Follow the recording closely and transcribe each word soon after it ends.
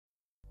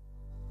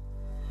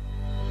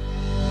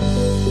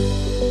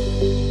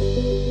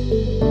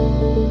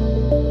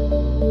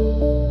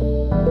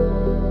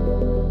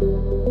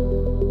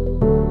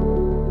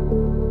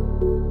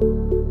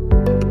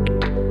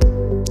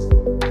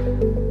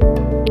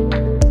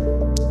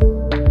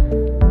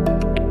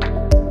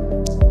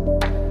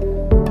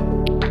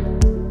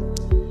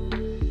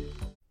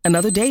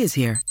Another day is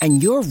here,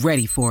 and you're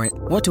ready for it.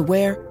 What to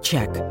wear?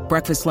 Check.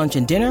 Breakfast, lunch,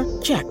 and dinner?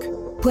 Check.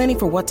 Planning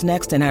for what's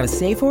next and how to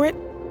save for it?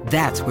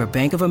 That's where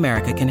Bank of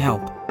America can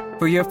help.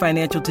 For your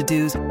financial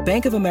to-dos,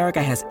 Bank of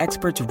America has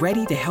experts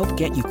ready to help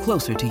get you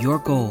closer to your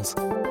goals.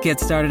 Get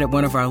started at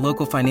one of our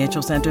local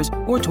financial centers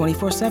or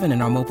 24/7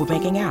 in our mobile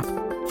banking app.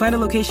 Find a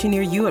location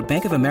near you at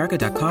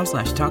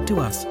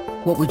bankofamerica.com/talktous.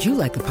 What would you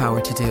like the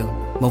power to do?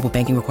 Mobile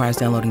banking requires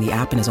downloading the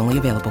app and is only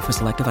available for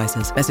select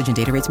devices. Message and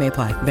data rates may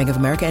apply. Bank of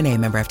America N.A.,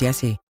 member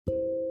FDIC.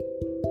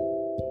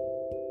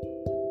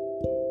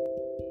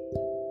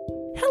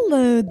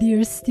 Hello,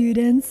 dear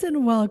students,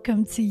 and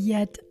welcome to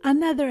yet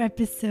another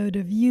episode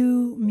of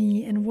You,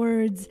 Me, and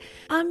Words.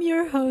 I'm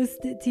your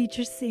host,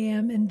 Teacher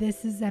Sam, and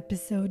this is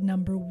episode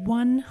number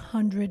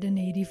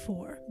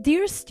 184.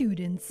 Dear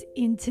students,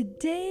 in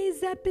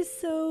today's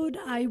episode,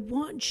 I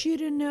want you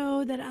to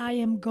know that I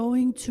am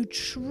going to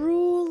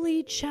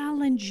truly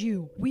challenge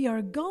you. We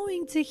are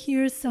going to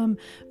hear some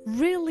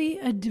really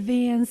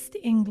advanced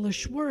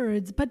English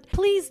words, but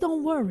please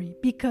don't worry,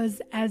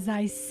 because as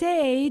I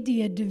say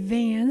the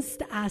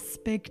advanced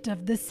aspect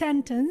of the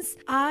sentence,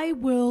 I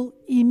will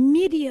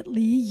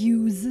immediately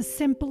use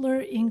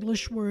simpler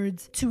English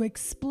words to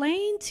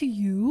explain to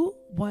you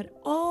what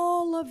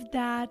all of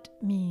that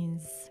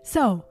means.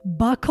 So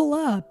buckle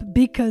up,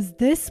 because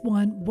this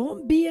one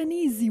won't be an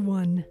easy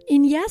one.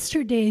 In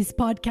yesterday's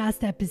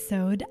podcast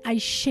episode, I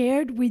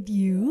shared with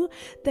you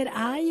that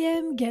I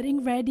am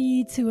getting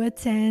ready to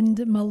attend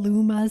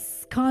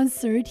Maluma's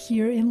concert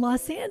here in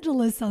Los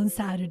Angeles on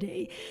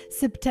Saturday,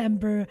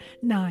 September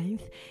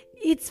 9th.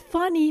 It's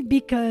funny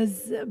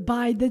because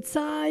by the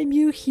time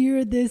you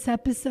hear this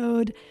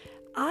episode,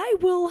 I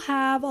will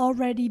have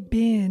already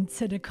been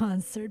to the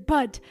concert,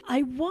 but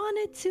I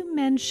wanted to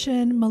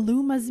mention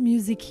Maluma's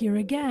music here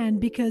again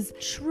because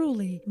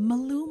truly,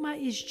 Maluma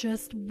is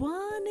just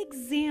one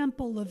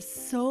example of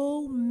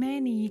so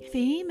many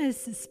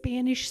famous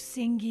Spanish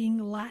singing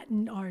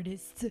Latin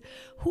artists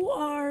who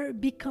are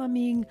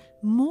becoming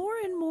more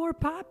and more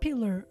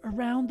popular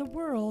around the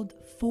world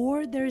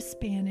for their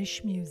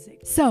Spanish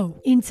music.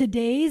 So, in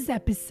today's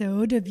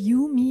episode of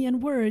You, Me,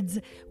 and Words,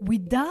 we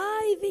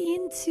dive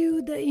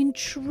into the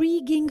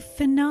intriguing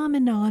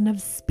phenomenon of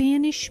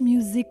Spanish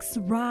music's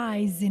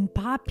rise in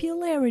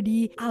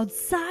popularity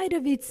outside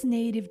of its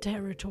native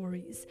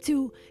territories.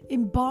 To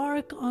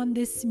embark on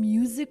this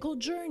musical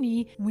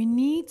journey, we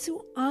need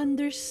to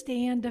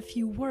understand a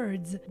few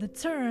words. The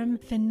term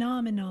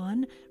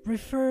phenomenon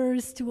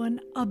refers to an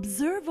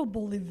observable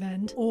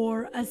event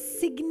or a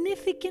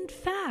significant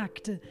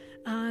fact,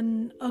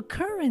 an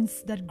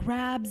occurrence that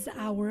grabs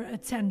our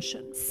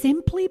attention.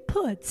 Simply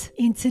put,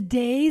 in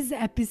today's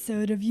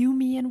episode of You,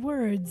 Me, and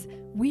Words,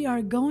 we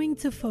are going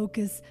to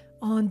focus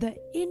on the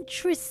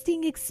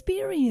interesting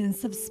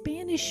experience of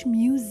Spanish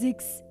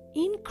music's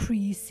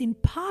increase in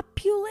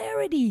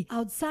popularity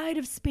outside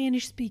of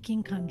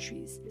Spanish-speaking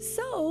countries.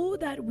 So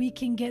that we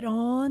can get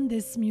on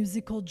this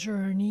musical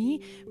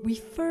journey, we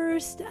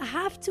first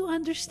have to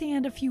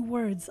understand a few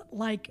words,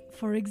 like,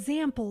 for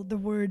example, the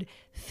word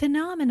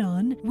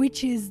phenomenon,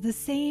 which is the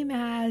same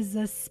as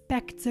a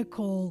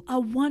spectacle, a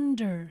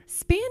wonder.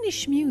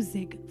 Spanish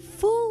music,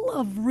 full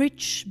of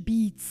rich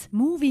beats,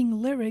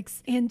 moving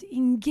lyrics, and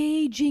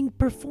engaging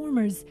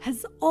performers,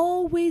 has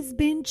always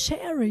been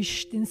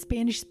cherished in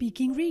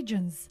Spanish-speaking regions.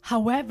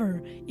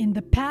 However, in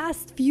the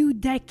past few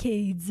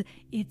decades,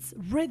 its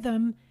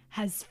rhythm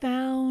has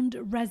found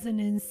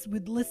resonance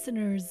with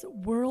listeners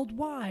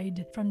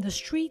worldwide, from the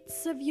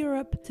streets of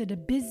Europe to the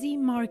busy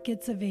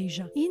markets of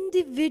Asia.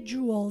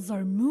 Individuals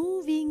are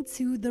moving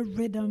to the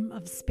rhythm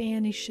of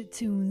Spanish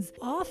tunes,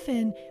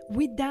 often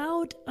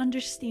without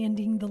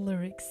understanding the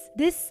lyrics.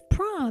 This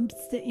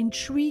prompts the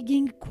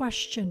intriguing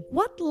question: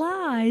 what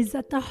lies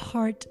at the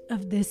heart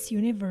of this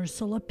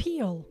universal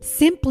appeal?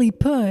 Simply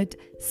put,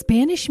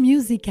 Spanish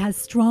music has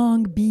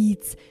strong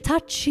beats,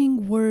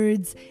 touching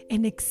words,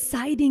 and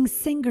exciting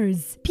singers.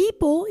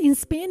 People in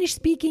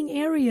Spanish-speaking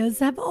areas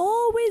have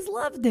always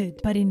loved it,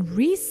 but in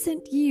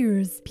recent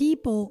years,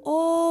 people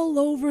all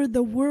over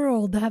the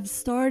world have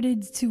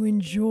started to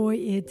enjoy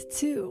it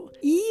too.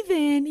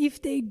 Even if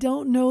they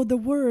don't know the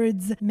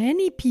words,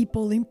 many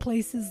people in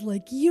places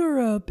like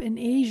Europe and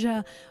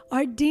Asia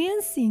are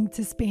dancing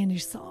to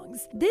Spanish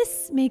songs.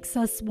 This makes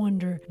us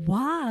wonder,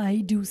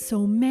 why do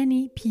so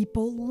many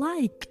people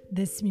like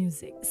this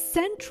music?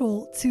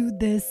 Central to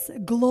this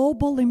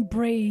global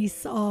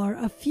embrace are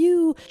a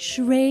few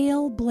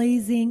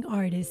trailblazing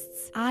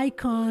artists.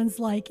 Icons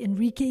like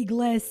Enrique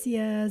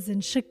Iglesias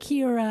and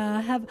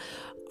Shakira have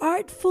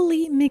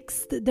artfully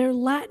mixed their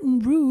Latin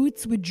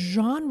roots with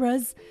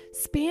genres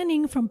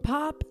spanning from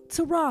pop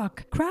to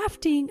rock,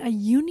 crafting a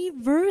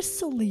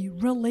universally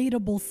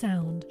relatable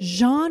sound.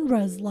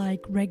 Genres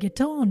like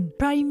reggaeton,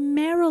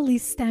 primarily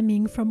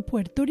stemming from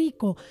Puerto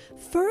Rico,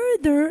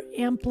 further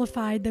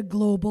amplify the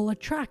global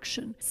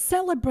attraction.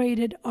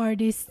 Celebrated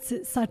artists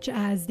such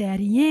as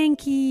Daddy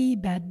Yankee,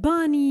 Bad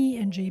Bunny,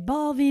 and J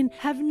Balvin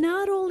have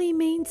not only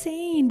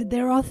maintained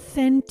their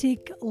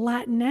authentic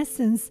Latin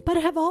essence, but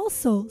have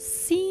also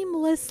seamlessly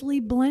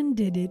seamlessly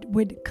blended it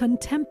with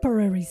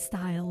contemporary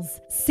styles.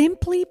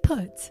 Simply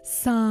put,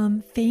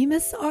 some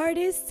famous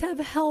artists have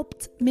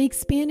helped make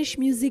Spanish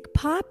music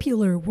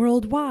popular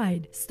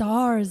worldwide.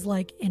 Stars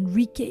like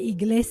Enrique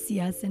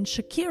Iglesias and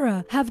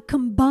Shakira have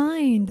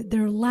combined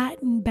their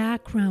Latin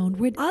background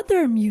with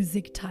other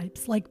music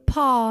types like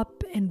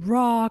pop and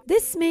rock.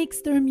 This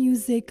makes their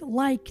music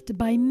liked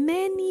by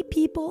many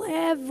people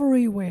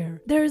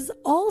everywhere. There's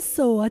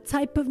also a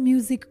type of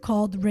music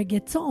called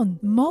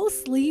reggaeton,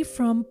 mostly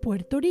from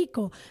Puerto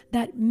Rico,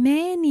 that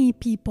many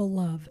people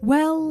love.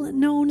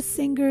 Well-known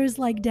singers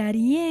like Daddy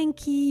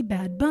Yankee,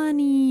 Bad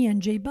Bunny,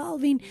 and J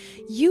Balvin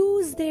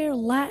use their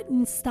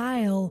Latin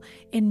style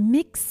and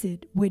mix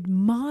it with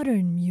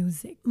modern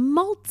music.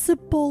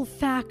 Multiple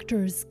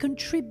factors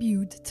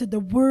contribute to the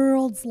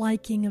world's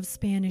liking of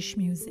Spanish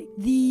music.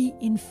 The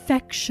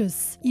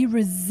infectious,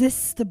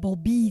 irresistible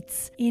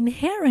beats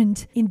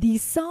inherent in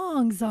these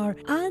songs are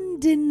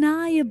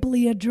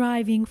undeniably a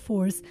driving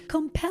force,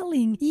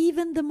 compelling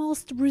even the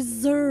most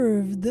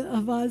reserved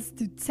of us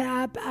to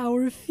tap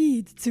our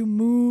feet, to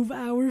move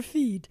our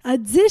feet.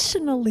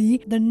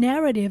 Additionally, the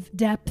narrative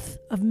depth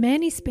of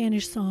many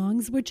Spanish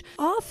songs, which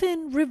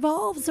often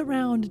revolves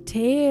around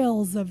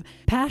tales of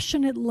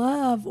passionate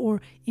love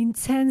or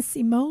intense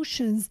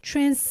emotions,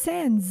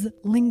 transcends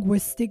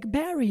linguistic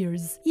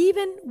barriers.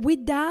 Even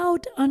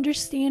without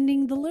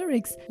understanding the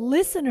lyrics,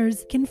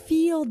 listeners can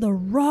feel the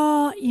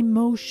raw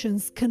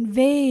emotions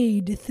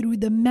conveyed through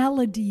the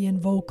melody and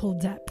vocal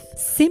depth.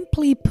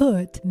 Simply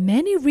put,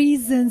 many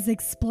reasons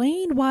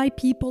explain why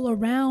people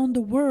around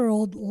the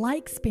world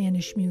like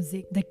Spanish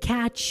music. The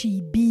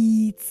catchy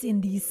beats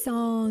in these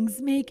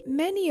songs make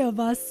many of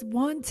us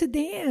want to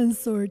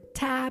dance or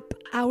tap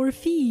our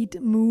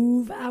feet,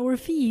 move our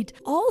feet.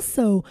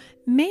 Also,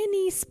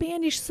 many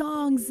Spanish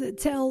songs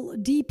tell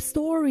deep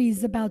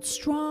stories about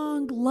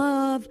strong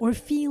love or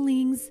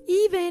feelings.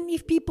 Even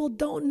if people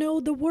don't know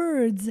the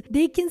words,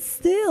 they can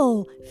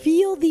still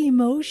feel the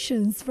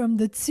emotions from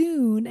the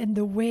tune and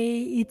the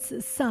way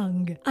it's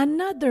sung.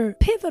 Another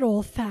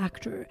pivotal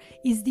factor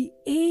is the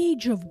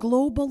age of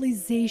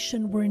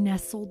globalization we're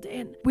nestled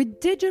in. With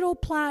digital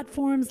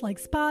platforms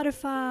like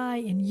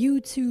Spotify and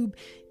YouTube,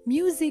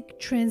 music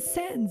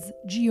transcends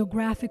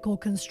geographical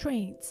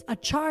constraints. A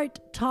chart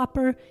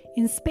topper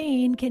in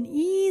Spain can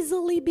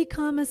easily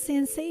become a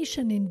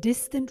sensation in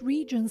distant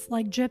regions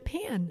like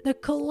Japan. The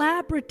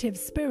collaborative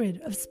spirit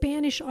of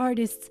Spanish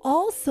artists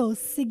also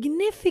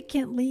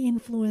significantly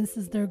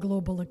influences their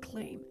global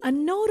acclaim. A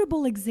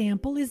notable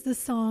example is the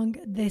song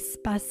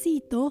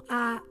Despacito,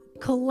 a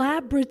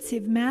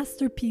collaborative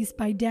masterpiece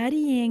by Daddy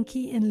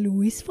Yankee and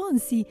Luis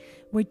Fonsi,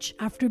 which,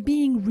 after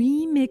being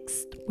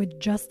remixed with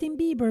Justin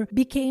Bieber,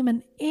 became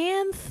an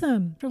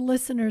anthem for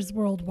listeners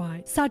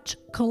worldwide. Such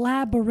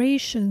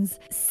collaborations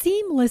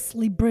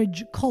seamlessly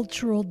bridge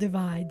cultural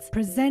divides,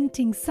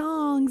 presenting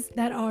songs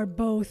that are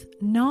both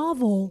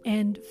novel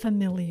and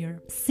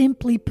familiar.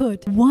 Simply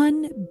put,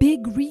 one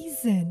big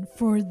reason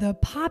for the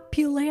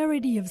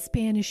popularity of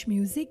Spanish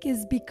music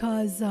is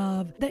because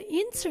of the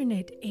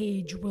internet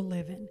age we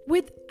live in.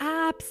 With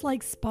apps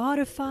like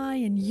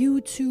Spotify and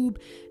YouTube,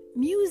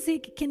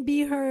 music can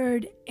be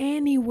heard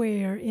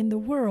anywhere in the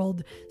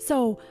world.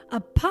 So a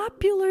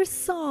popular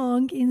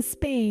song in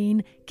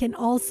Spain can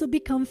also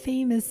become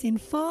famous in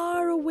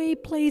faraway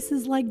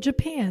places like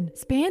Japan.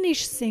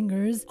 Spanish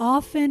singers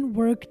often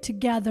work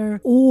together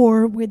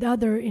or with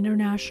other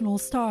international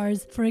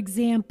stars. For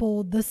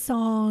example, the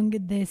song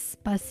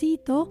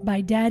Despacito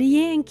by Daddy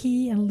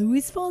Yankee and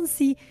Luis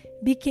Fonsi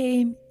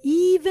became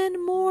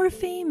even more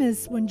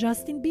famous when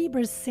Justin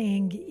Bieber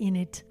sang in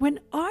it. When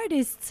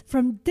artists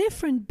from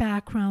different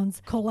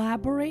backgrounds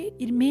collaborate,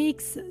 it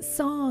makes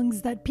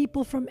songs that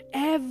people from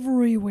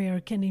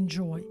everywhere can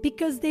enjoy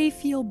because they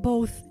feel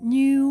both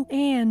new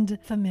and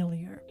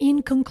familiar.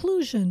 In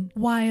conclusion,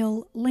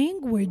 while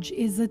language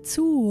is a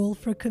tool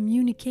for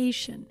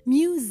communication,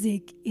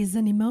 music is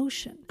an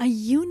emotion, a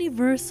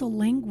universal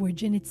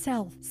language in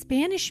itself.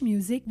 Spanish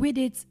music, with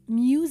its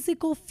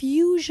musical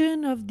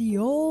fusion of the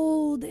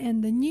old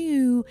and the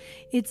new,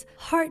 its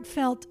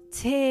heartfelt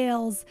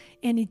tales,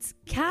 and its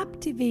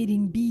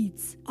captivating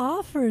beats,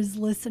 offers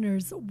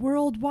listeners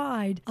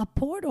worldwide a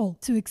portal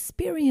to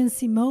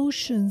experience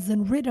emotions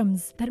and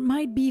rhythms that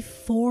might be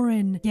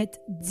foreign yet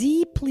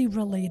deeply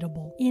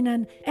relatable. In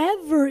an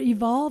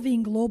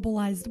ever-evolving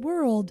globalized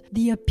world,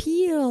 the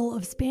appeal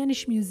of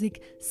Spanish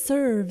music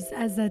serves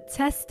as a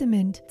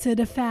testament to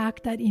the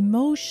fact that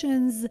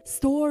emotions,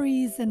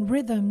 stories, and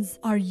rhythms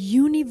are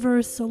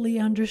universally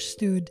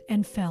understood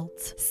and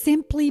felt.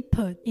 Simply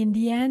put, in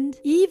the end,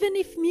 even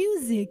if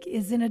music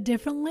is in a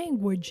different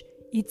language,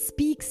 it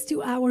speaks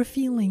to our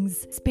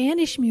feelings.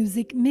 Spanish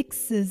music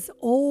mixes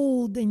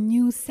old and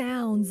new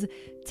sounds,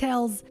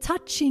 tells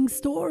touching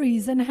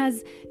stories and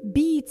has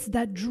beats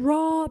that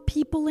draw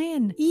people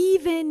in.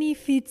 Even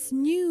if it's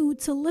new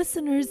to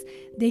listeners,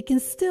 they can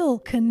still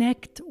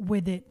connect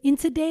with it. In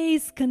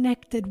today's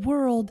connected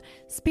world,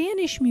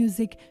 Spanish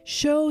music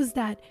shows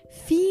that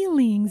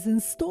feelings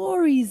and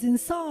stories in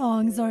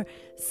songs are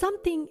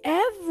something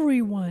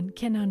everyone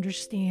can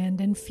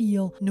understand and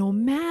feel, no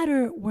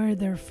matter where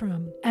they're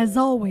from. As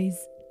always,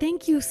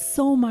 thank you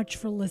so much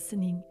for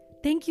listening.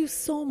 Thank you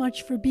so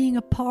much for being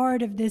a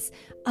part of this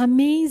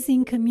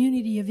amazing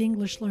community of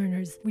English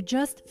learners. We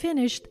just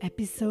finished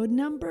episode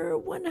number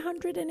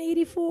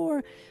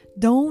 184.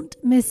 Don't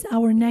miss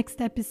our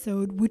next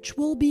episode, which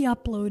will be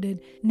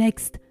uploaded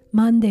next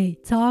Monday.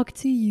 Talk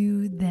to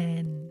you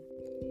then.